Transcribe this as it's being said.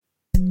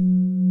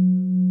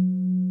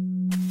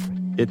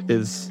it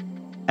is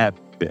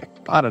epic.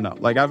 I don't know.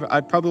 Like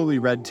I've probably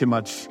read too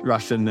much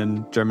Russian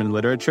and German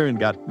literature and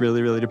got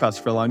really, really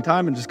depressed for a long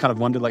time and just kind of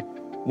wondered like,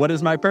 what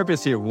is my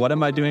purpose here? What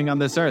am I doing on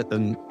this earth?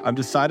 And I've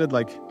decided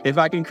like, if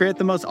I can create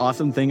the most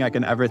awesome thing I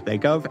can ever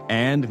think of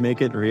and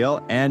make it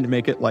real and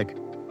make it like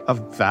a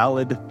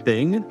valid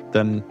thing,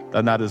 then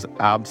that is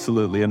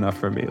absolutely enough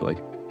for me. Like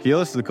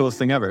Helios is the coolest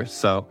thing ever.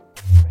 So.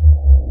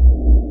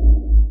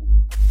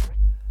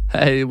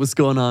 Hey, what's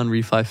going on,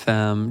 Refi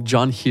fam?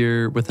 John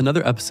here with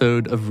another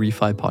episode of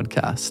Refi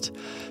Podcast.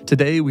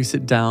 Today, we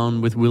sit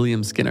down with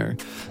William Skinner,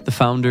 the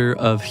founder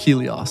of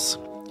Helios.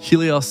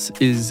 Helios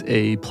is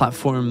a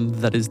platform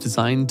that is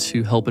designed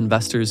to help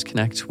investors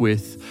connect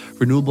with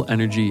renewable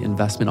energy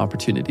investment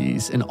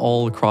opportunities in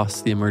all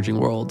across the emerging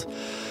world.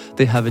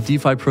 They have a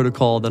DeFi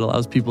protocol that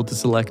allows people to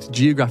select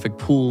geographic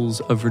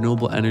pools of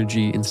renewable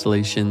energy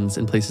installations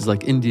in places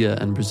like India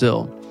and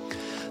Brazil.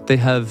 They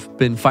have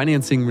been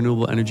financing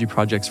renewable energy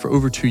projects for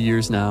over 2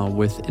 years now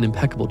with an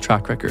impeccable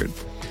track record.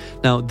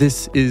 Now,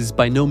 this is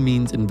by no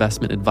means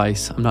investment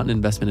advice. I'm not an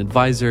investment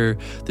advisor.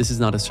 This is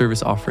not a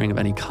service offering of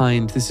any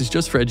kind. This is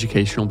just for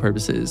educational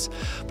purposes.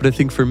 But I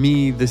think for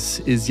me, this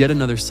is yet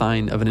another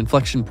sign of an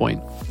inflection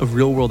point of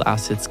real-world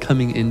assets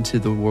coming into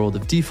the world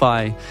of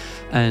DeFi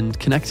and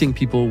connecting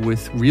people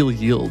with real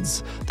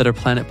yields that are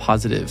planet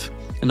positive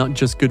and not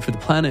just good for the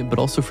planet, but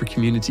also for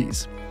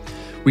communities.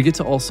 We get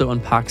to also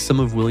unpack some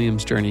of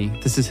William's journey.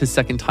 This is his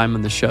second time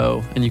on the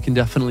show, and you can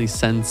definitely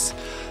sense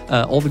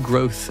all the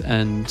growth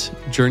and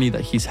journey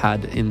that he's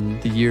had in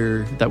the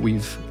year that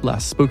we've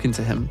last spoken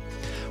to him.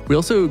 We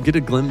also get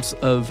a glimpse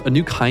of a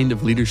new kind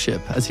of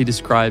leadership as he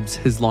describes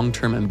his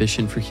long-term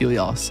ambition for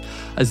Helios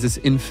as this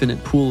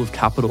infinite pool of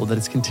capital that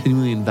is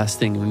continually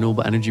investing in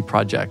renewable energy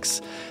projects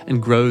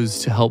and grows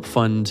to help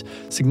fund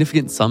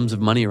significant sums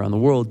of money around the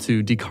world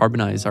to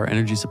decarbonize our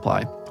energy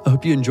supply. I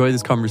hope you enjoy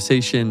this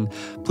conversation.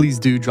 Please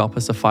do drop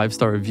us a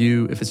 5-star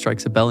review if it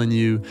strikes a bell in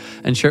you,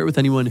 and share it with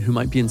anyone who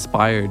might be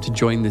inspired to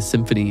join this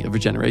symphony of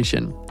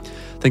regeneration.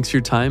 Thanks for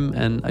your time,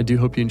 and I do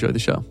hope you enjoy the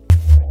show.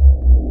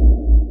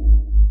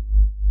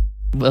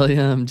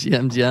 William,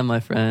 GM, my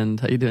friend.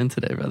 How you doing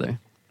today, brother?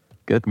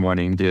 Good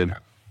morning, dude.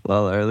 A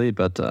little early,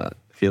 but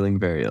feeling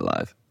very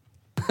alive.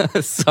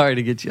 Sorry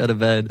to get you out of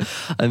bed.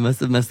 I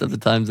must have messed up the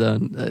time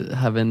zone. I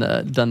haven't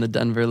done the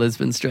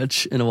Denver-Lisbon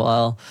stretch in a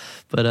while.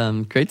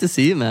 But great to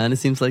see you, man. It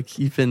seems like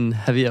you've been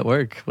heavy at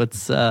work.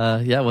 What's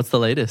the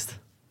latest?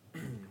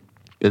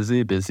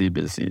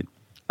 Busy.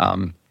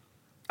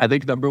 I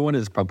think number one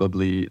is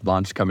probably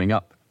launch coming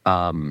up.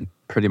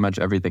 Pretty much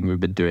everything we've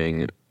been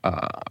doing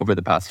over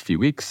the past few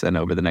weeks and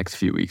over the next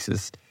few weeks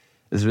is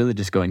really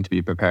just going to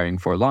be preparing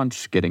for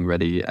launch, getting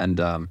ready,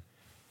 and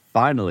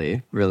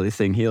finally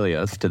releasing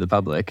Helios to the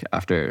public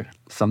after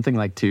something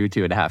like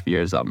 2.5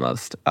 years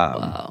almost.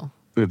 Wow.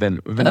 We've been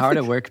hard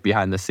at work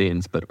behind the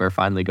scenes, but we're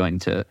finally going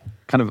to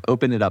kind of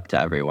open it up to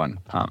everyone.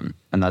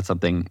 And that's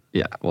something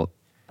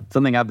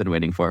I've been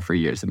waiting for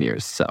years and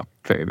years. So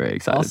very, very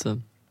excited.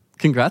 Awesome.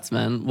 Congrats,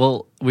 man.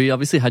 Well, we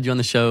obviously had you on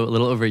the show a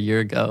little over a year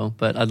ago,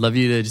 but I'd love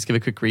you to just give a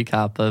quick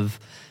recap of,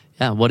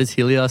 what is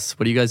Helios?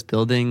 What are you guys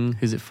building?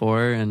 Who's it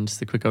for? And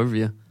just a quick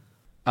overview.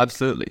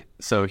 Absolutely.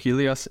 So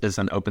Helios is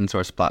an open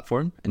source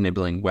platform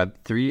enabling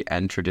Web3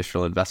 and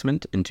traditional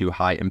investment into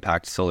high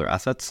impact solar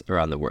assets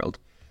around the world.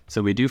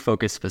 So we do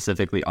focus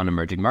specifically on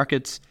emerging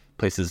markets,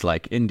 places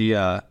like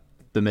India,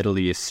 the Middle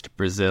East,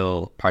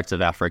 Brazil, parts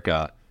of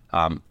Africa.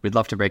 We'd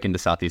love to break into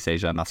Southeast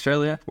Asia and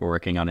Australia. We're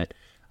working on it.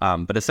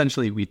 But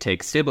essentially we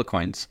take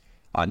stablecoins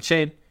on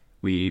chain,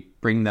 we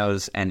bring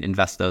those and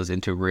invest those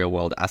into real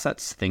world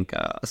assets. Think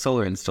a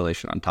solar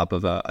installation on top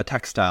of a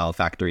textile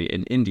factory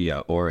in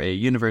India, or a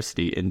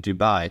university in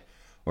Dubai,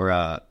 or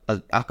a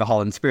alcohol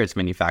and spirits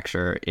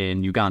manufacturer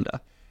in Uganda.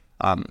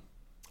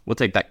 We'll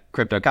take that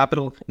crypto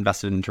capital,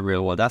 invest it into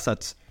real world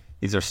assets.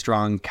 These are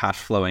strong cash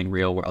flowing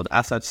real world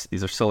assets.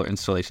 These are solar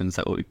installations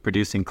that will be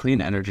producing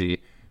clean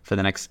energy for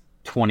the next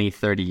 20,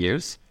 30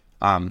 years,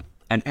 and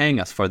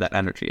paying us for that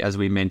energy as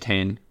we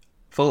maintain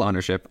full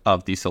ownership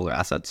of these solar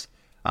assets.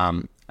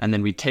 And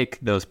then we take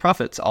those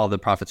profits, all the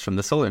profits from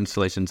the solar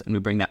installations, and we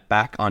bring that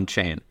back on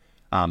chain,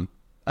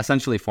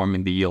 essentially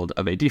forming the yield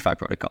of a DeFi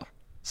protocol.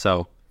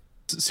 So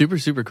super,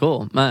 super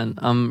cool. Man,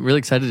 I'm really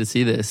excited to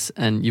see this.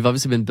 And you've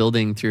obviously been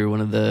building through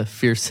one of the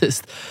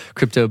fiercest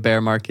crypto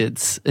bear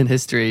markets in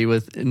history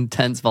with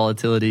intense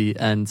volatility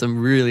and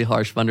some really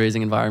harsh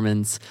fundraising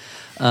environments.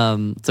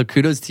 So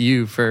kudos to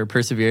you for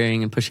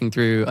persevering and pushing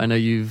through. I know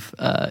you've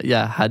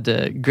had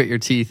to grit your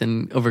teeth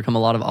and overcome a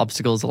lot of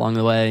obstacles along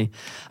the way.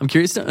 I'm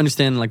curious to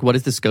understand, what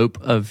is the scope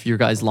of your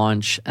guys'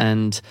 launch,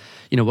 and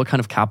what kind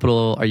of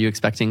capital are you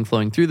expecting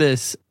flowing through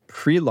this?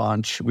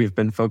 Pre-launch, we've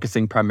been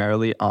focusing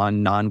primarily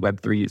on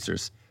non-Web3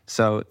 users.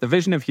 So the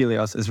vision of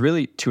Helios is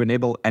really to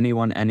enable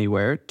anyone,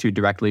 anywhere to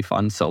directly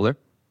fund solar.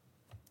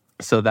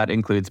 So that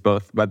includes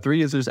both Web3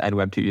 users and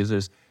Web2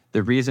 users.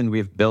 The reason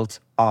we've built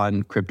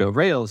on crypto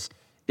rails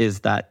is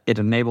that it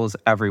enables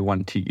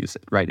everyone to use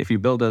it, right? If you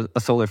build a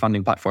solar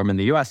funding platform in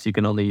the US, you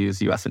can only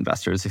use US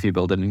investors. If you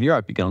build it in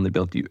Europe, you can only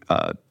build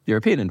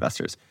European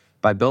investors.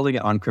 by building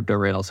it on crypto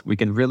rails, we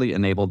can really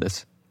enable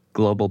this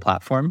global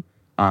platform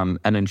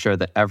and ensure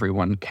that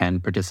everyone can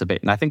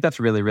participate. And I think that's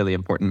really, really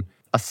important.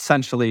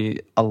 Essentially,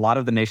 a lot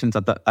of the nations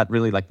at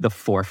really like the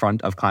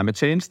forefront of climate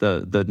change,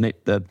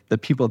 the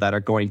people that are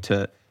going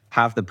to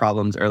have the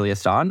problems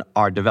earliest on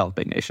are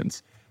developing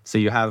nations. So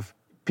you have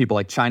people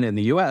like China and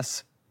the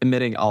US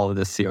emitting all of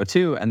this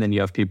CO2, and then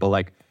you have people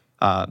like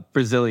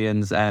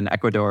Brazilians and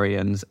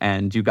Ecuadorians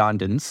and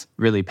Ugandans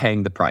really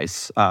paying the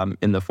price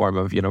in the form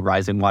of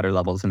rising water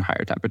levels and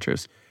higher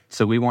temperatures.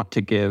 So we want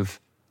to give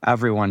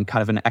everyone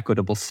kind of an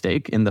equitable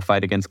stake in the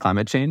fight against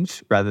climate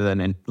change, rather than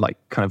in like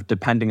kind of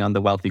depending on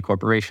the wealthy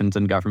corporations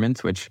and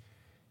governments, which,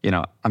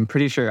 I'm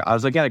pretty sure, I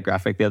was looking at a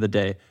graphic the other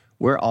day,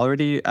 we're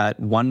already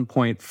at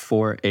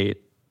 1.48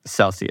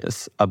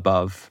 Celsius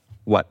above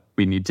what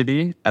we need to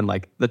be. And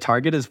like the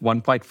target is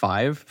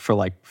 1.5 for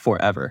like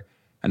forever.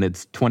 And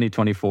it's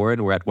 2024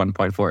 and we're at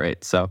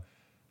 1.48. So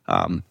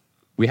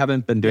we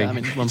haven't been doing...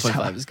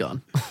 1.5 is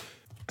gone.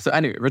 So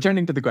anyway,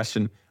 returning to the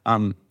question,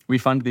 we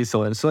fund these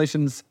solar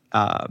installations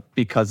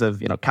because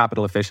of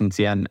capital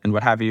efficiency and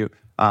what have you.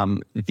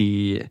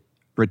 The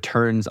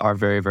returns are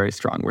very, very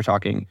strong. We're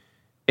talking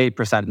 8%,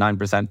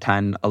 9%,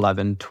 10,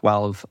 11,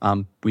 12.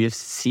 We have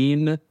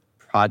seen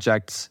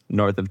projects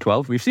north of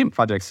 12. We've seen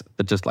projects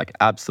that just like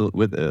absolute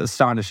with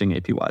astonishing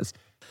APYs.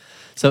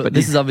 So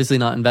this is obviously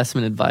not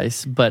investment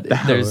advice, but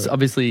there's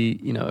obviously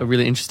a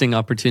really interesting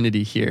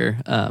opportunity here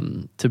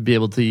to be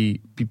able to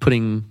be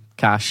putting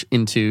cash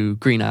into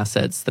green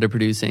assets that are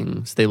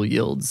producing stable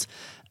yields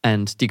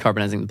and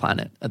decarbonizing the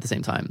planet at the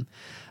same time.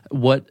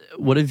 What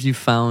have you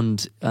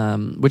found,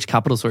 which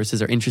capital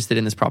sources are interested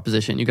in this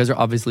proposition? You guys are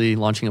obviously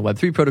launching a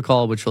Web3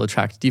 protocol, which will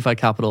attract DeFi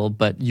capital,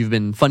 but you've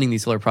been funding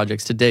these solar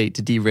projects to date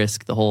to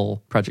de-risk the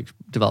whole project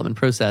development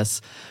process.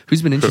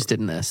 Who's been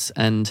interested in this,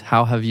 and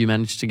how have you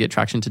managed to get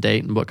traction to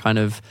date, and what kind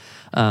of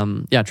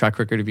track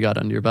record have you got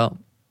under your belt?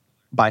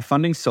 By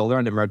funding solar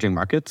in emerging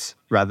markets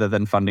rather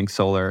than funding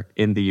solar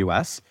in the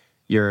US,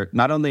 it's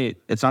not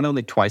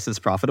only twice as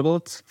profitable,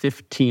 it's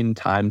 15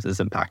 times as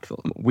impactful.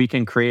 We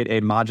can create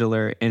a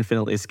modular,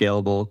 infinitely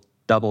scalable,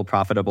 double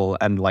profitable,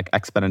 and like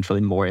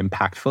exponentially more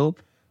impactful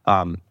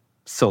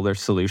solar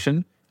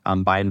solution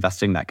by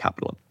investing that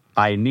capital.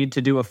 I need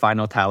to do a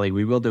final tally.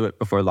 We will do it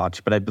before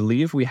launch, but I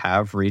believe we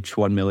have reached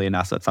 1 million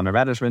assets under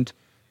management.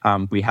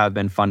 We have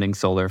been funding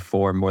solar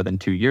for more than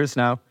 2 years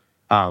now.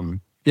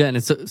 Yeah, and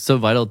it's so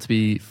vital to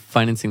be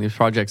financing these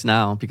projects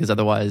now, because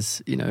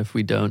otherwise, if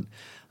we don't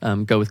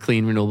go with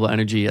clean, renewable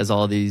energy as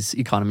all of these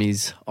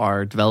economies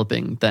are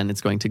developing, then it's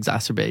going to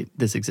exacerbate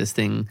this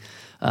existing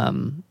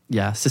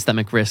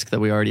systemic risk that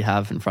we already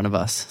have in front of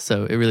us.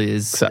 So it really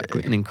is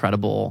an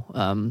incredible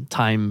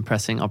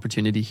time-pressing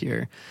opportunity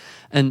here.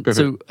 And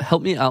so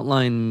help me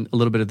outline a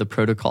little bit of the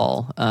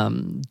protocol.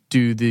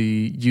 Do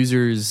the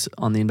users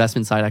on the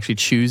investment side actually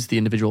choose the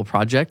individual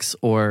projects,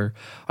 or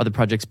are the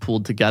projects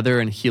pooled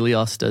together and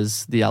Helios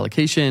does the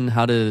allocation?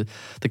 How do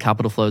the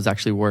capital flows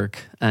actually work?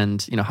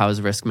 And how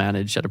is risk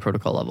managed at a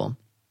protocol level?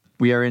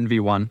 We are in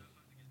V1.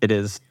 It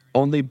is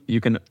only,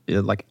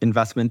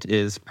 investment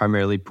is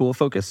primarily pool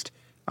focused.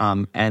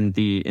 And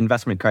the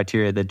investment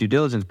criteria, the due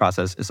diligence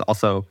process is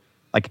also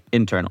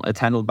internal. It's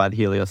handled by the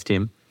Helios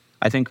team.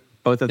 I think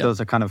both of those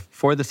are kind of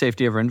for the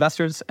safety of our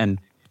investors and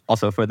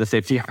also for the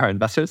safety of our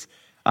investors.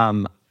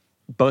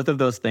 Both of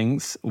those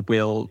things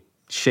will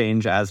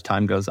change as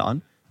time goes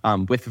on.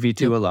 With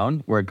V2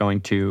 alone, we're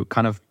going to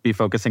kind of be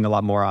focusing a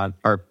lot more on,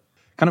 or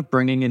kind of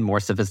bringing in more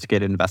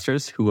sophisticated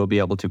investors who will be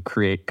able to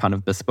create kind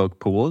of bespoke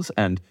pools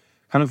and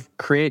kind of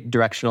create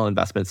directional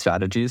investment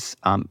strategies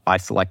by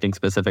selecting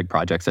specific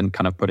projects and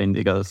kind of putting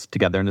those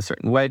together in a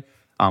certain way.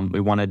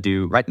 We want to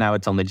do, right now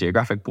it's only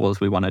geographic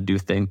pools. We want to do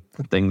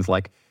things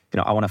like,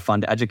 I want to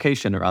fund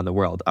education around the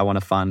world. I want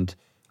to fund,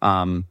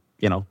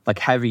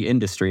 heavy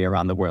industry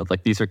around the world.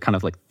 These are kind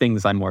of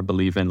things I more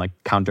believe in,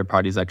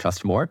 counterparties I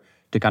trust more,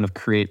 to kind of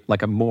create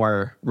a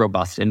more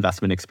robust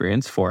investment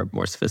experience for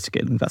more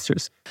sophisticated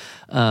investors.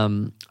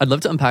 I'd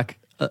love to unpack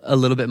a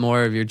little bit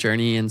more of your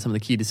journey and some of the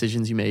key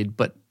decisions you made,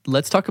 but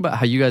let's talk about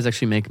how you guys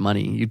actually make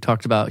money. You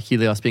talked about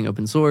Helios being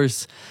open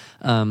source,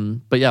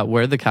 but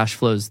where are the cash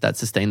flows that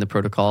sustain the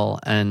protocol,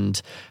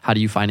 and how do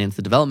you finance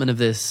the development of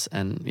this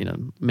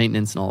and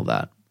maintenance and all of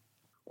that?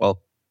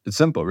 Well, it's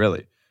simple,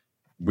 really.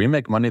 We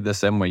make money the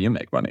same way you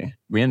make money.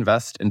 We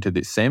invest into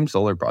the same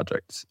solar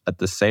projects at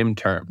the same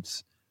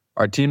terms.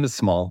 Our team is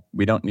small.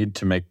 We don't need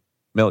to make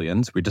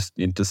millions. We just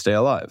need to stay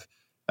alive.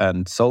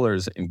 And solar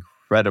is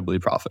incredibly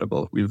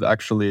profitable. We've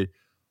actually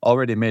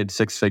already made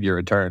 6-figure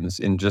returns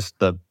in just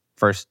the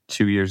first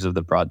 2 years of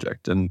the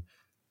project. And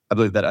I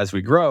believe that as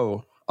we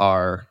grow,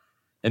 our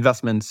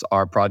investments,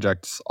 our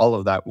projects, all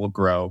of that will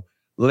grow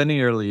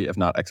linearly, if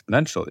not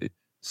exponentially.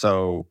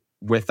 So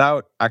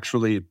without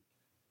actually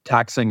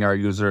taxing our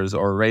users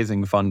or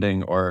raising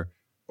funding or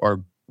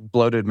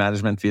bloated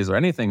management fees or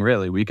anything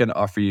really, we can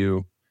offer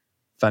you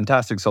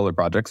fantastic solar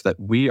projects that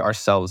we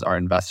ourselves are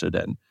invested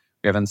in.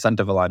 We have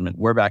incentive alignment.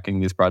 We're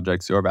backing these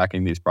projects. You're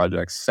backing these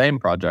projects,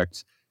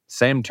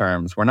 same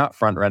terms. We're not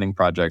front-running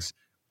projects.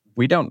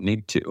 We don't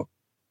need to.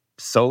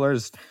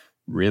 solar's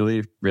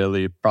really,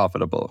 really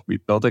profitable. We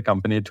built a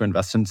company to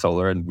invest in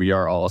solar, and we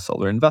are all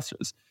solar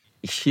investors.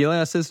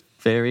 Helios is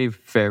very,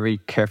 very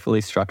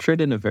carefully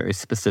structured in a very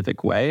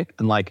specific way.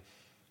 And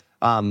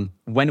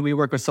when we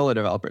work with solar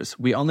developers,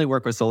 we only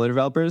work with solar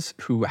developers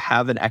who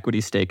have an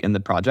equity stake in the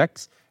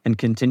projects and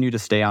continue to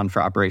stay on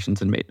for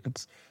operations and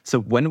maintenance. So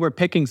when we're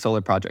picking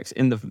solar projects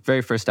in the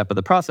very first step of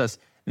the process,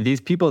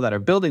 these people that are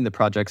building the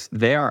projects,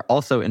 they are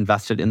also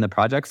invested in the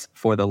projects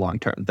for the long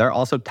term. They're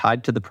also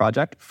tied to the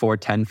project for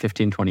 10,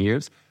 15, 20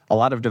 years. A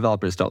lot of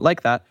developers don't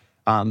like that,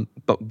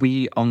 but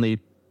we only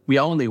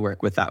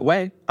work with that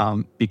way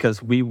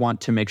because we want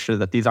to make sure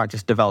that these aren't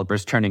just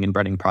developers turning and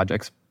burning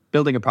projects,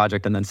 building a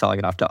project and then selling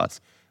it off to us.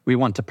 We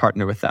want to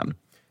partner with them.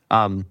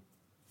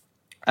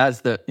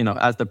 As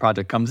the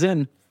project comes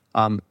in,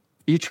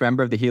 each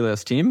member of the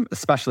Helios team,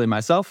 especially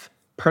myself,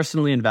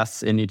 personally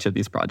invests in each of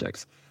these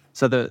projects.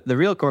 So the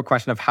real core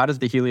question of how does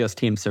the Helios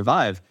team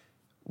survive?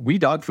 We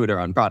dog food our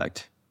own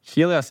product.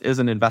 Helios is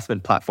an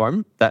investment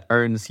platform that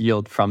earns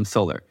yield from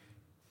solar.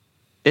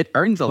 It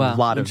earns a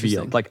lot of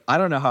yield. I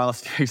don't know how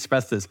else to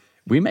express this.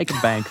 We make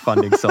bank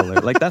funding solar.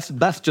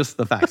 That's just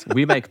the facts.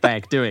 We make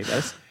bank doing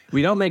this.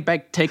 We don't make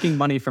bank taking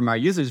money from our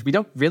users. We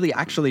don't really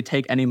actually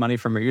take any money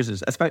from our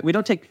users. We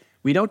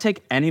don't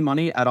take any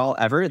money at all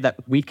ever that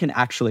we can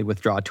actually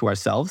withdraw to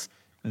ourselves.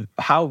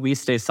 How we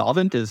stay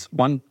solvent is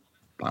one,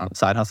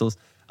 side hustles,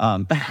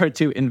 or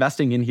two,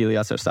 investing in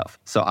Helios ourselves.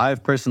 So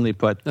I've personally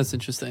put that's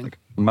interesting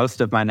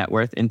most of my net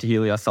worth into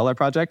Helios solar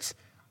projects.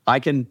 I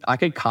can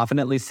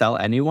confidently sell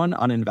anyone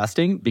on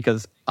investing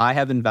because I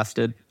have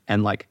invested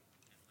and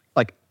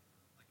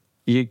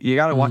you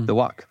got to walk the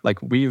walk.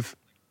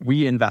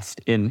 We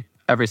invest in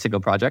every single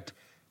project.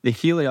 The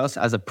Helios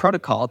as a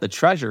protocol, the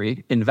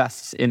treasury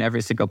invests in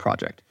every single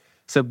project.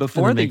 So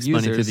before and the makes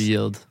users money through the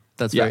yield.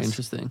 That's very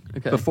interesting.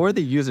 Okay. Before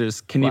the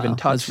users can even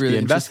touch the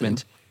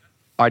investment,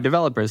 our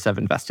developers have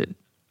invested.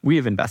 We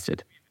have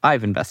invested.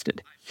 I've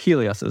invested.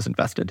 Helios has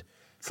invested.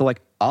 So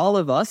all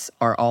of us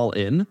are all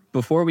in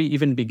before we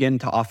even begin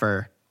to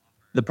offer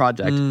the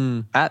project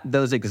at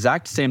those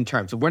exact same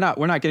terms. We're not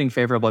getting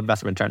favorable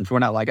investment terms. We're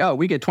not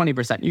we get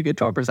 20%, you get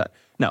 12%.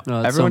 No,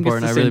 everyone gets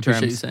the same I really terms.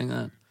 appreciate you saying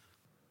that.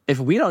 If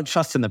we don't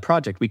trust in the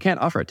project, we can't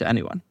offer it to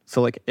anyone.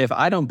 So if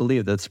I don't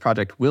believe that this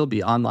project will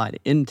be online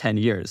in 10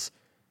 years,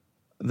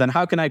 then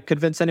how can I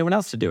convince anyone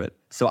else to do it?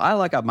 So I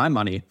lock up my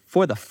money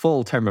for the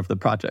full term of the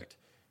project.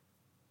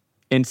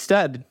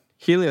 Instead,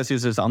 Helios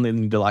users only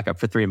need to lock up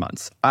for 3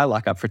 months. I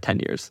lock up for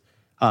 10 years.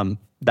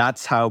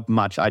 That's how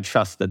much I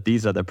trust that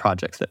these are the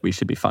projects that we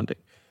should be funding.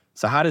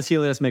 So how does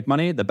Helios make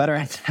money? The better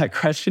answer to that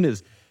question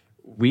is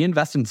we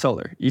invest in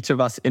solar. Each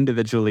of us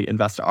individually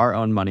invest our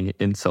own money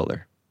in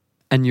solar.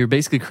 And you're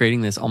basically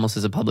creating this almost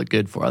as a public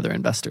good for other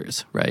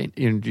investors, right?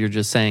 You're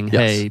just saying,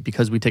 hey,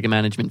 because we take a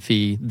management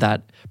fee,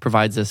 that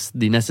provides us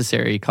the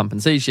necessary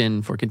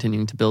compensation for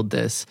continuing to build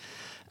this.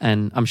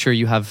 And I'm sure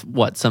you have,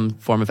 some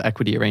form of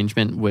equity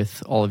arrangement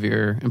with all of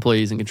your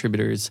employees and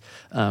contributors.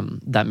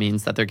 That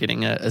means that they're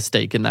getting a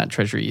stake in that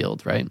treasury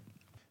yield, right?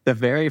 The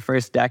very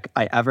first deck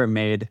I ever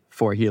made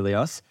for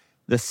Helios,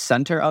 the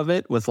center of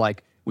it was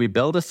we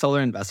build a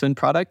solar investment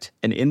product,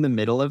 and in the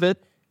middle of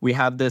it, we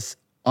have this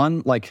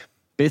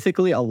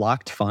basically a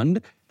locked fund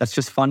that's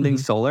just funding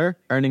solar,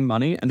 earning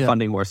money, and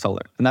funding more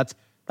solar. And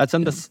that's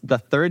on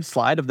the third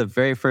slide of the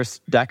very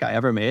first deck I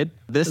ever made.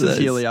 This is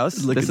Helios.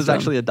 This is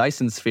actually a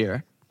Dyson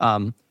sphere,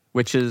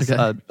 which is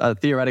a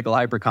theoretical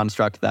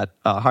hyperconstruct that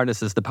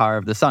harnesses the power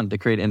of the sun to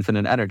create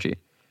infinite energy.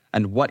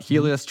 And what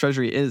Helios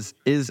Treasury is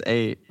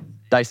a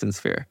Dyson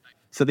sphere.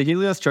 So the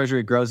Helios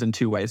Treasury grows in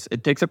two ways.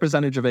 It takes a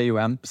percentage of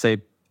AUM,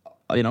 say,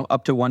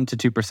 up to 1%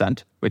 to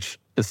 2%, which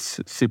is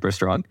super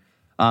strong.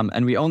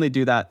 And we only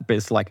do that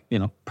based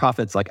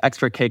profits,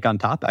 extra cake on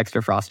top,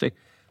 extra frosting.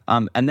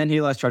 And then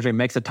Helios Treasury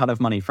makes a ton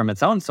of money from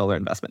its own solar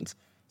investments.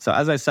 So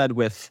as I said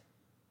with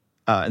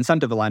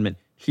incentive alignment,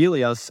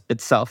 Helios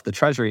itself, the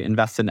treasury,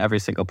 invests in every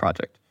single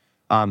project.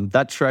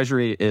 That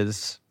treasury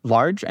is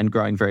large and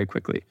growing very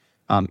quickly.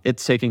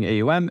 It's taking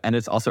AUM and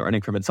it's also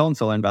earning from its own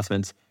solar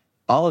investments.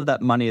 All of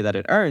that money that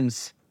it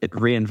earns, it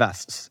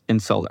reinvests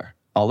in solar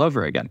all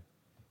over again.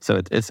 So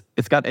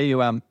it's got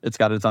AUM, it's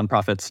got its own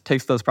profits,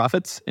 takes those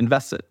profits,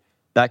 invests it.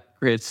 That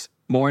creates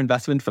more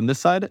investment from this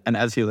side, and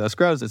as Helios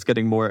grows, it's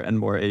getting more and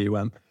more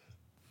AUM.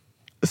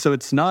 So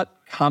it's not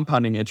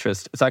compounding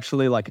interest. It's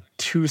actually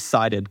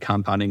two-sided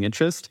compounding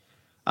interest.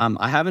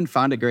 I haven't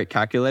found a great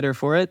calculator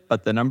for it,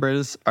 but the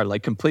numbers are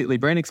completely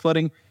brain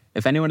exploding.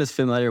 If anyone is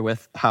familiar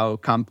with how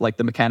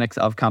the mechanics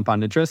of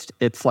compound interest,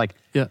 it's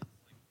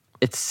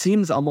it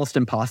seems almost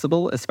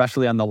impossible,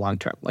 especially on the long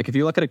term. If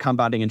you look at a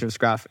compounding interest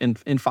graph, in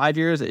 5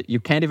 years,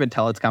 you can't even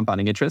tell it's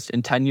compounding interest.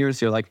 In 10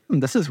 years, you're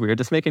this is weird.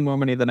 It's making more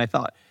money than I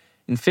thought.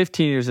 In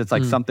 15 years, it's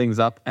something's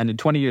up. And in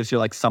 20 years,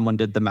 you're someone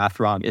did the math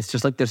wrong. It's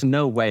just there's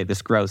no way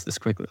this grows this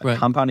quickly.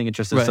 Compounding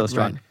interest is so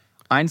strong. Right.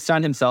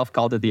 Einstein himself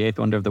called it the eighth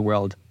wonder of the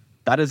world.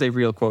 That is a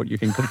real quote. You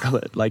can Google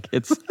it.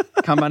 It's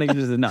compounding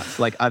interest is nuts.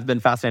 I've been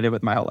fascinated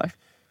with my whole life.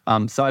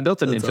 So I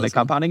built an infinite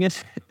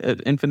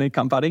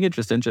compounding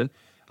interest engine.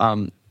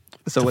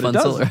 So To what it fund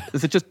does solar.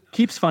 is it just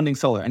keeps funding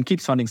solar and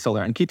keeps funding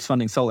solar and keeps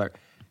funding solar.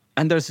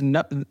 And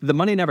the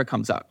money never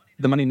comes out.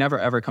 The money never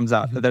ever comes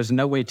out. There's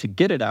no way to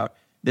get it out.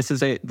 This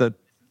is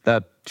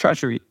the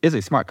treasury is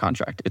a smart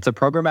contract. It's a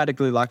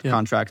programmatically locked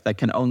contract that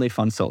can only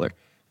fund solar.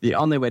 The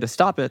only way to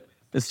stop it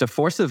is to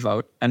force a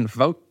vote and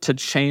vote to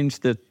change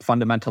the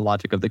fundamental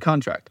logic of the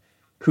contract.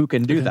 Who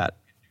can do that?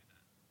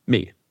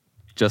 Me.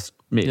 Just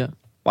me. Yeah.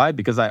 Why?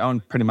 Because I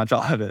own pretty much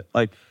all of it.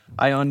 Like,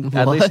 I own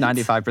at least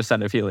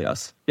 95% of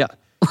Helios. Yeah.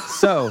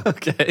 So,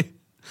 Okay.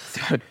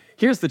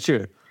 here's the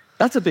truth.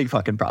 That's a big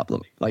fucking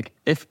problem. Like,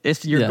 if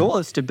your goal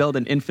is to build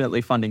an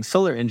infinitely funding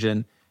solar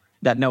engine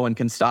that no one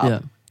can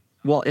stop,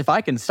 well, if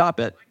I can stop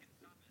it,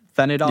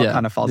 then it all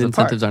kind of falls the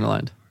apart. incentives aren't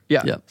aligned.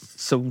 Yeah.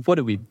 So what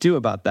do we do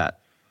about that?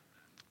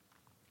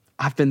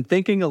 I've been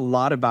thinking a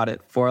lot about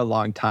it for a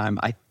long time.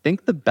 I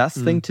think the best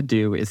thing to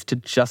do is to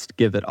just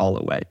give it all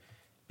away.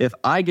 If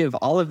I give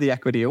all of the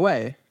equity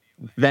away,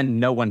 then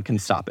no one can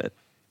stop it.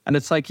 And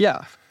it's like,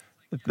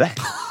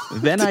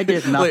 then I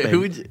get nothing. Wait, who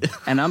would you...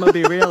 And I'm going to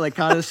be real, it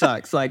kind of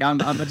sucks. Like, I'm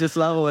just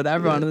level with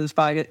everyone in this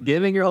pocket.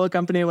 Giving your whole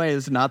company away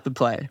is not the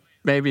play.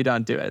 Maybe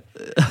don't do it.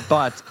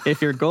 But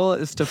if your goal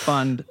is to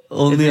fund...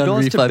 Only on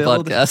Refi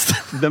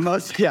Podcast. The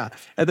most,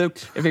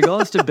 if your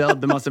goal is to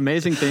build the most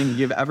amazing thing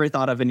you've ever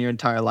thought of in your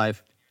entire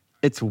life,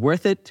 it's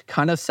worth it to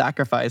kind of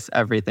sacrifice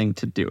everything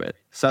to do it.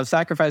 So I've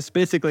sacrificed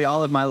basically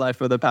all of my life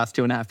for the past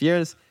 2.5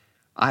 years.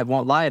 I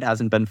won't lie, it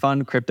hasn't been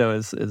fun. Crypto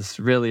is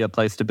really a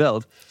place to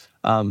build.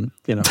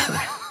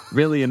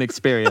 Really an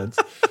experience.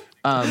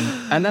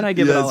 And then I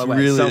give it all away.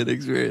 Really so an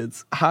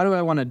experience. How do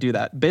I want to do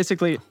that?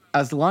 Basically,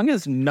 as long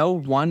as no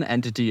one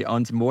entity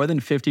owns more than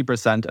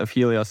 50% of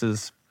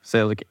Helios's,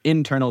 say, like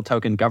internal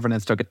token,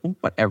 governance token,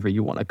 whatever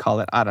you want to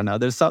call it. I don't know.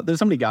 There's so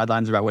many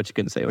guidelines about what you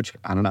can say, which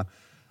I don't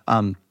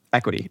know.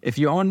 Equity. If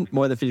you own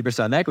more than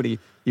 50% of equity,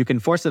 you can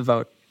force a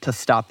vote to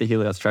stop the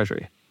Helios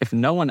treasury. If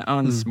no one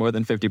owns more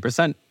than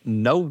 50%,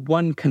 no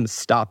one can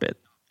stop it.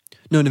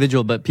 No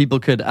individual, but people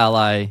could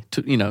ally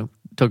to,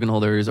 token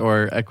holders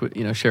or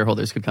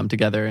shareholders could come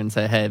together and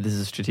say, hey, this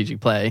is a strategic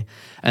play.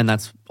 And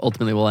that's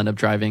ultimately will end up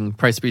driving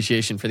price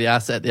appreciation for the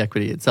asset. The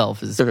equity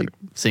itself is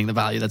seeing the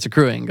value that's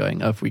accruing, going,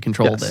 if we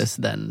control this,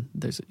 then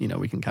there's,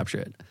 we can capture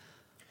it.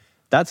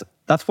 That's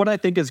what I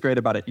think is great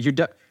about it. You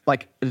do,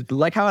 like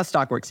how a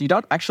stock works. You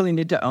don't actually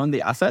need to own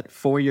the asset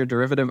for your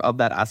derivative of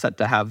that asset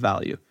to have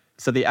value.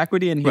 So the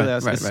equity in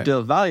Helios is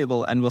still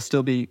valuable and will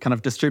still be kind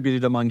of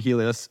distributed among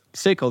Helios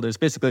stakeholders.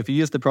 Basically, if you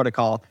use the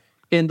protocol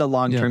in the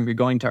long term, you're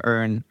going to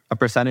earn a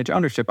percentage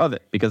ownership of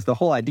it because the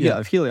whole idea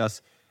of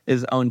Helios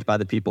is owned by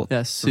the people.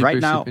 Yeah, super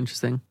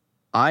interesting.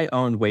 I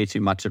own way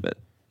too much of it.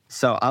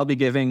 So I'll be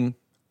giving,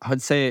 I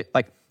would say,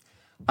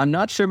 I'm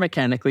not sure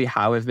mechanically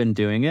how I've been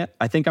doing it.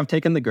 I think I've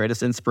taken the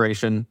greatest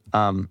inspiration.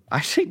 I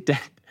actually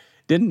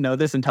didn't know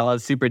this until I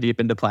was super deep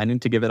into planning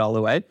to give it all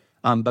away.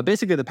 But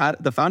basically,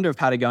 the founder of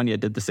Patagonia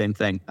did the same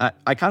thing.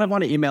 I kind of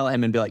want to email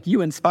him and be like,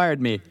 you inspired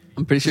me.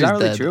 I'm pretty sure he's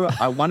really dead. True.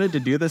 I wanted to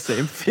do the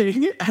same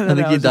thing. And I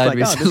think he died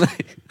recently.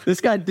 This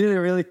guy didn't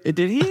really...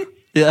 Did he?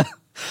 Yeah.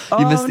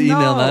 You missed the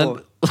email,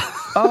 man.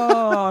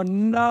 Oh,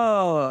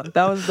 no.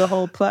 That was the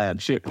whole plan.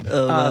 Shoot.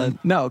 Oh, man.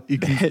 No. You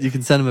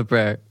can send him a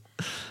prayer.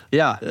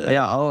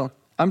 Yeah.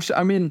 I'm sure.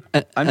 I mean,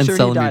 I'm and sure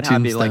he died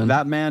happy. Like,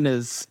 that man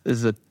is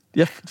a...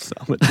 Yeah,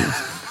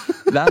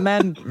 that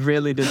man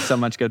really did so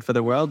much good for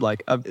the world.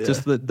 Like,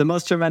 just the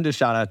most tremendous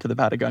shout out to the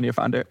Patagonia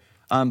founder.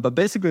 But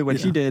basically what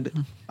he did,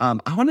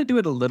 I want to do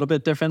it a little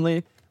bit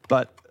differently,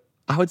 but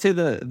I would say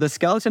the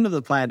skeleton of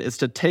the plan is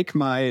to take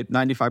my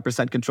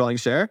 95% controlling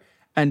share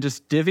and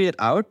just divvy it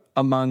out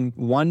among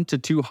 1 to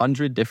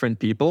 200 different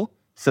people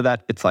so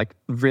that it's like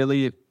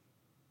really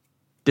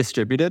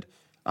distributed.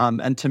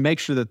 And to make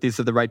sure that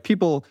these are the right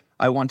people,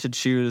 I want to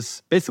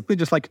choose basically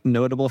just like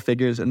notable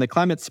figures in the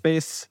climate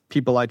space,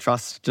 people I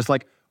trust, just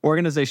like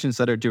organizations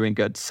that are doing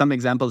good. Some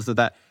examples of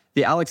that,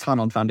 the Alex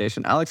Honnold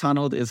Foundation. Alex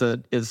Honnold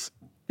is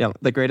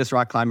the greatest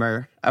rock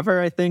climber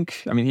ever, I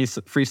think. I mean, he's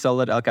free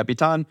soloed El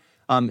Capitan.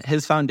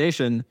 His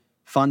foundation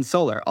funds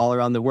solar all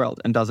around the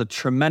world and does a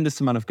tremendous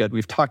amount of good.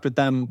 We've talked with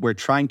them. We're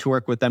trying to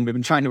work with them. We've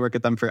been trying to work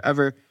with them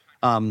forever.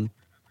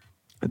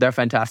 They're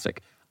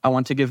fantastic. I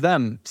want to give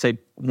them, say,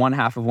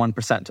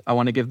 0.5%. I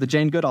want to give the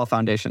Jane Goodall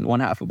Foundation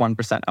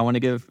 0.5%. I want to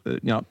give,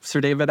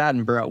 Sir David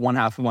Attenborough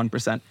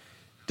 0.5%.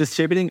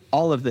 Distributing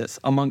all of this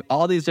among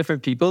all these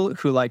different people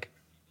who, like,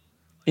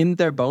 in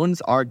their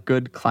bones are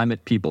good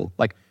climate people.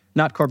 Like,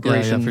 not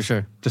corporations. Yeah, for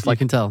sure. Just you like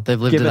can tell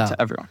they've lived give it it out.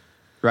 to everyone,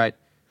 right?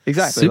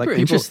 Exactly. Super like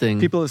interesting.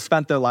 People have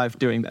spent their life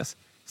doing this.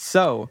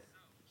 So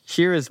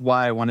here is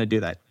why I want to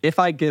do that. If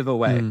I give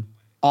away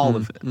all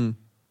of it,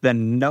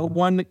 then no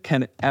one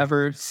can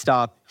ever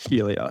stop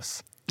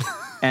Helios.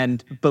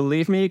 And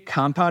believe me,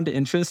 compound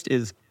interest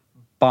is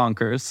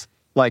bonkers.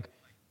 Like,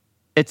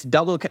 it's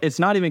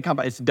not even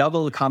compound, it's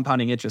double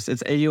compounding interest.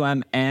 It's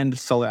AUM and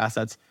solar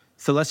assets.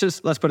 So let's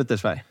put it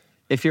this way.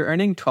 If you're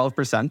earning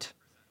 12%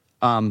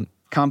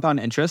 compound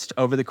interest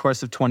over the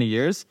course of 20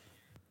 years,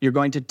 you're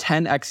going to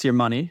 10x your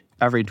money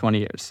every 20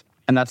 years.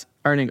 And that's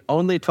earning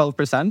only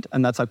 12%,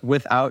 and that's like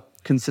without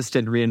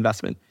consistent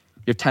reinvestment.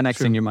 you're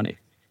 10xing your money.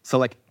 So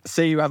like,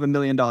 say you have $1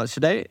 million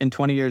today, in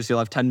 20 years, you'll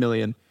have 10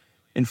 million.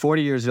 In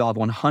 40 years, you'll have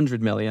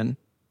 100 million.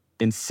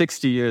 In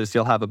 60 years,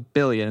 you'll have 1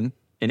 billion.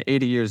 In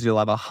 80 years, you'll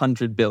have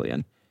 100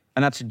 billion.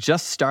 And that's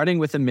just starting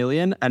with 1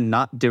 million and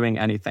not doing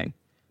anything.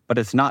 But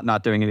it's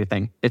not doing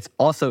anything. It's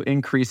also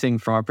increasing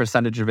from a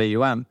percentage of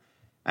AUM.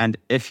 And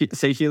if,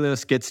 say,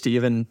 Helios gets to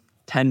even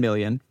 10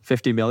 million,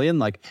 50 million,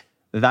 like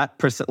that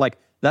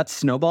that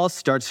snowball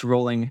starts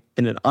rolling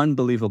in an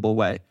unbelievable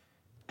way.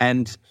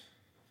 And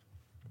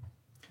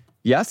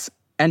yes,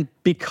 and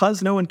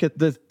because no one can,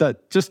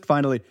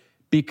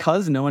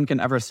 because no one can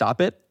ever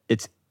stop it,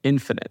 it's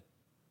infinite.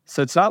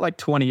 So it's not like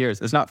 20 years,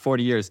 it's not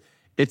 40 years.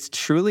 It's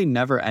truly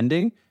never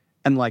ending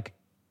and like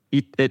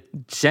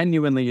it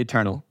genuinely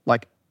eternal.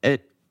 Like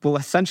it will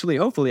essentially,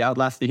 hopefully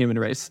outlast the human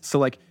race. So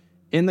like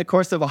in the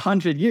course of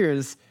 100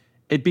 years,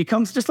 it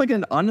becomes just like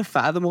an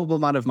unfathomable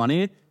amount of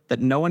money that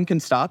no one can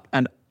stop.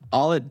 And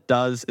all it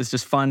does is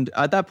just fund,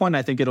 at that point,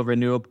 I think it'll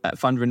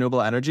fund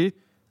renewable energy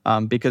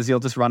because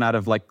you'll just run out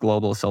of like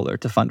global solar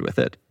to fund with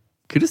it.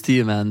 Kudos to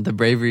you, man. The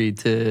bravery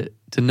to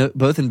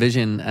both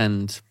envision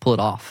and pull it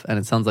off. And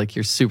it sounds like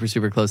you're super,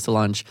 super close to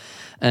launch.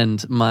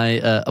 And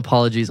my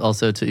apologies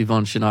also to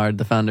Yvon Chouinard,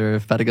 the founder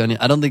of Patagonia.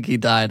 I don't think he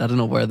died. I don't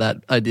know where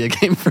that idea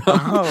came from.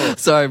 Oh.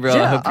 Sorry, bro.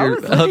 Yeah,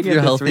 I hope you're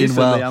healthy and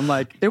well. I'm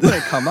like, it would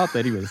have come up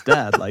that he was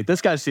dead. Like,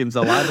 this guy seems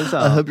alive as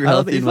hell. I hope you're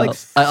healthy and well. Like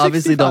I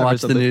obviously don't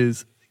watch the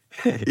news.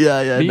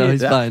 Yeah, no,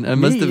 he's fine. I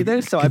must have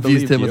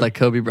confused him with like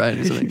Kobe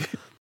Bryant or something.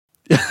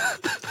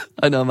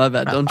 I know, my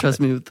bad. Don't trust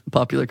me with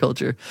popular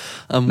culture.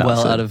 I'm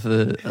out of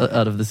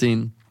the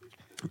scene.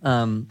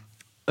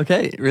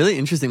 Okay, really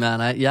interesting,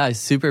 man. I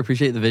super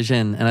appreciate the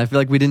vision, and I feel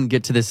like we didn't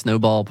get to this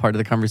snowball part of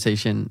the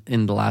conversation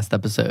in the last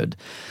episode.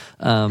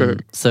 Sure.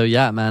 So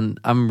yeah, man,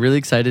 I'm really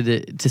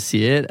excited to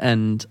see it,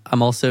 and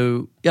I'm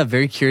also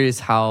very curious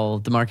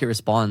how the market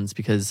responds,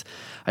 because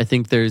I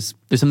think there's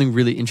something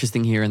really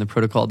interesting here in the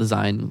protocol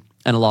design,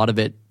 and a lot of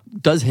it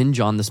does hinge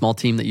on the small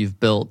team that you've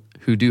built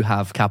who do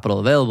have capital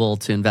available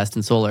to invest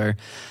in solar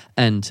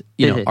and,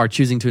 are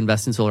choosing to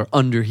invest in solar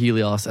under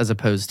Helios as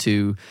opposed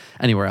to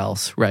anywhere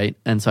else, right?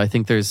 And so I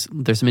think there's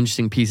some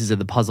interesting pieces of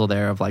the puzzle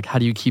there of like, how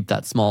do you keep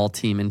that small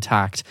team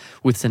intact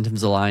with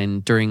sentiment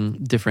aligned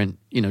during different,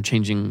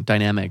 changing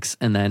dynamics?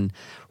 And then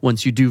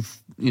once you do,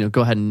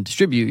 go ahead and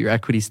distribute your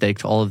equity stake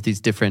to all of these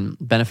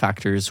different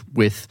benefactors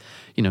with,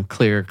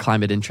 clear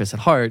climate interests at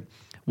heart,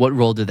 what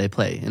role do they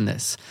play in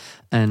this?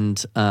 And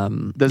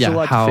there's a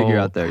lot to figure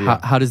out there. Yeah.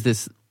 How does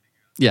this?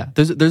 Yeah,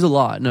 there's a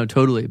lot. No,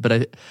 totally.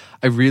 But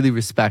I really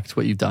respect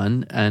what you've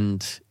done,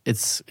 and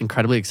it's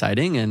incredibly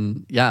exciting.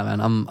 And yeah,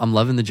 man, I'm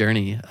loving the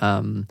journey.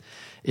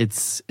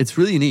 It's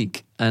really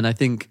unique, and I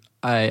think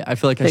I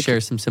feel like I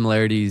share some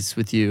similarities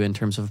with you in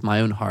terms of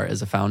my own heart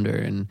as a founder.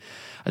 And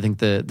I think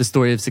the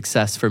story of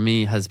success for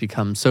me has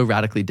become so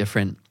radically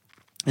different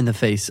in the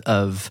face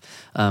of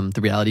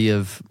the reality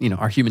of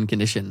our human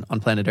condition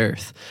on planet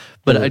Earth.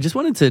 But I just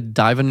wanted to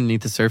dive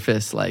underneath the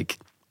surface, like,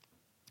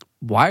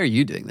 why are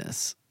you doing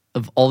this?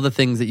 Of all the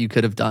things that you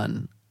could have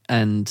done,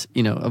 and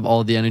of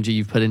all the energy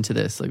you've put into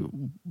this, like,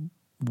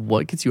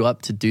 what gets you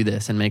up to do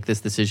this and make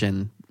this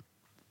decision?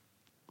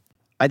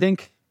 I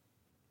think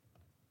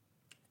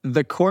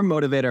the core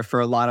motivator for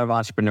a lot of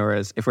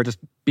entrepreneurs, if we're just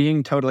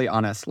being totally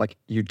honest, like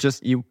you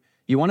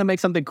want to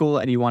make something cool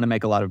and you want to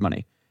make a lot of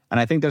money. And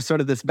I think there's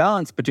sort of this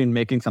balance between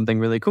making something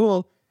really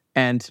cool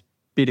and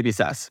B2B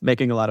SaaS,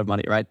 making a lot of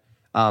money, right?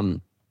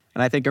 And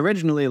I think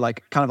originally,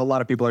 like, kind of a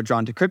lot of people are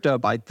drawn to crypto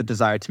by the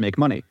desire to make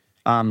money.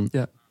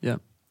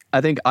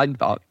 I think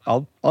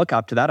I'll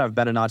cop to that. I've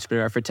been an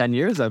entrepreneur for 10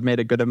 years. I've made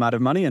a good amount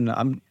of money, and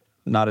I'm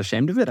not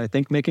ashamed of it. I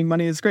think making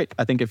money is great.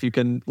 I think if you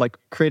can like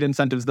create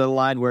incentives that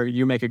align where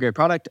you make a great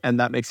product and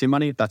that makes you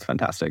money, that's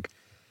fantastic.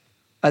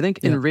 I think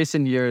in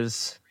recent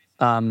years,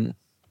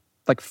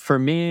 like for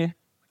me,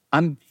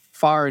 I'm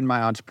far in my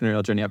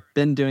entrepreneurial journey. I've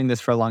been doing this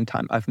for a long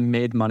time. I've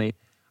made money.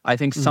 I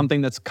think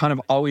something that's kind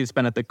of always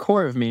been at the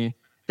core of me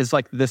is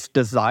like this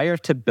desire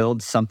to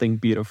build something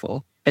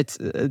beautiful. It's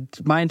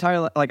my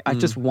entire, like, I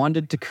just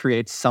wanted to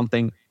create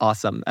something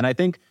awesome. And I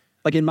think,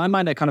 like, in my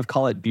mind, I kind of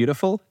call it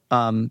beautiful,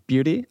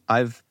 beauty.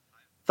 I've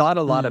thought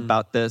a lot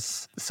about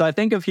this. So I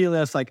think of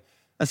Helios, like,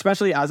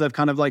 especially as I've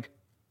kind of like,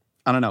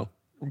 I don't know,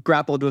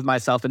 grappled with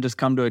myself and just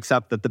come to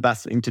accept that the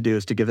best thing to do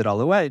is to give it all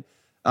away,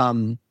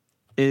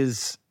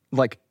 is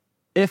like,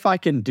 if I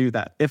can do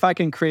that, if I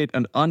can create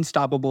an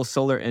unstoppable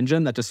solar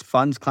engine that just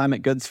funds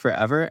climate goods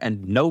forever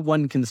and no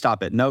one can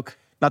stop it. No,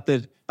 not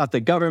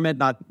the government,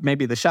 not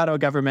maybe the shadow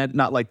government,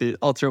 not like the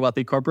ultra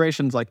wealthy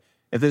corporations. Like,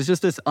 if there's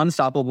just this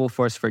unstoppable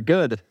force for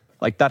good,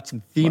 like, that's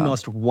the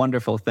most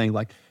wonderful thing.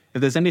 Like, if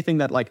there's anything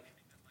that, like,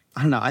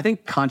 I don't know, I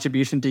think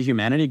contribution to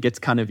humanity gets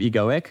kind of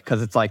egoic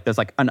because it's like there's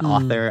like an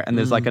author and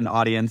there's like an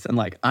audience and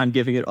like I'm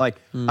giving it like,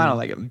 I don't know,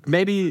 like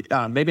maybe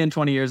in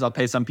 20 years I'll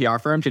pay some PR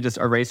firm to just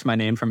erase my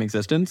name from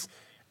existence.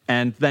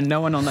 And then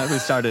no one will know who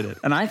started it.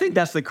 And I think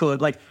that's the cool,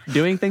 like,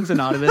 doing things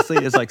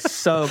anonymously is like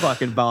so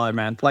fucking baller,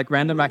 man. Like,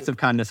 random acts of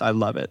kindness, I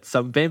love it.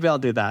 So maybe I'll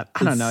do that.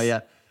 I don't know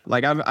yet.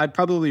 Like I'd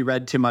probably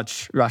read too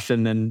much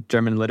Russian and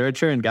German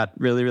literature and got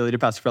really, really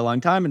depressed for a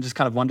long time and just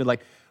kind of wondered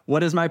like,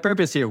 what is my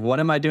purpose here? What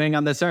am I doing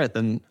on this earth?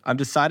 And I've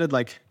decided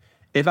like,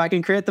 if I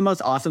can create the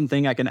most awesome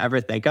thing I can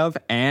ever think of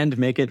and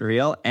make it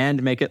real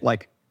and make it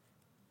like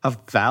a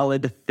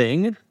valid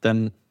thing,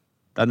 then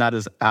that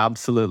is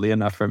absolutely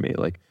enough for me.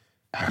 Like,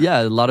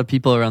 yeah, a lot of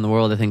people around the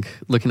world, I think,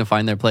 looking to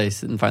find their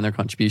place and find their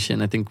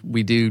contribution. I think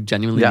we do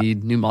genuinely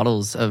need new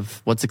models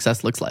of what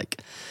success looks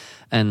like.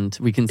 And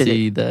we can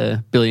see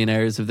the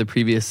billionaires of the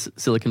previous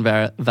Silicon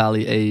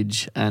Valley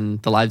age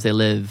and the lives they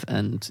live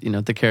and, you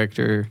know, the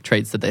character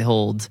traits that they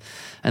hold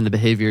and the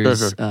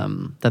behaviors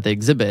that they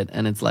exhibit.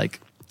 And it's like,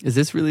 is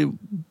this really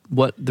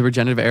what the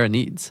regenerative era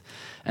needs?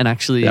 And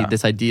actually,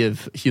 this idea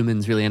of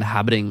humans really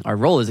inhabiting our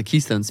role as a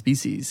keystone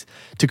species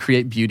to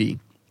create beauty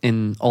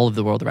in all of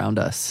the world around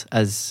us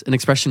as an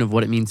expression of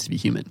what it means to be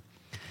human.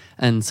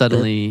 And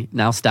suddenly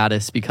now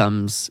status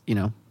becomes, you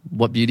know,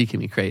 what beauty can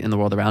we create in the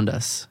world around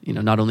us? You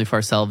know, not only for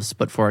ourselves,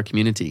 but for our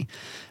community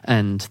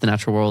and the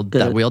natural world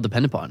that we all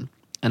depend upon.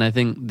 And I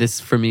think this,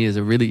 for me, is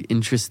a really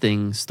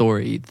interesting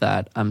story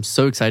that I'm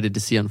so excited to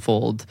see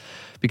unfold.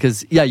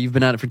 Because, yeah, you've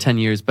been at it for 10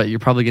 years, but you're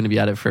probably going to be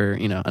at it for,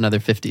 you know, another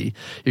 50.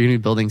 You're going to be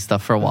building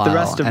stuff for a while. The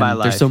rest of my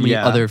life, there's so many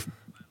other...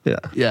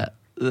 Yeah.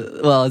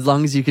 Well, as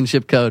long as you can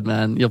ship code,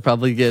 man, you'll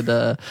probably get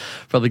to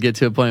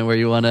a point where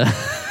you want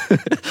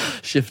to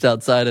shift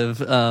outside of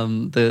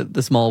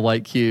the small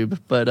white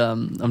cube. But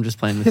I'm just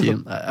playing with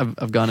you.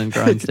 I've gone in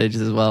grind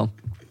stages as well.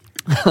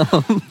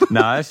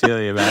 No, I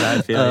feel you, man.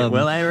 I feel you.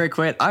 Will I ever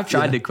quit? I've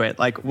tried to quit.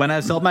 Like when I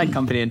sold my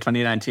company in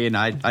 2019,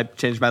 I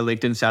changed my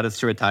LinkedIn status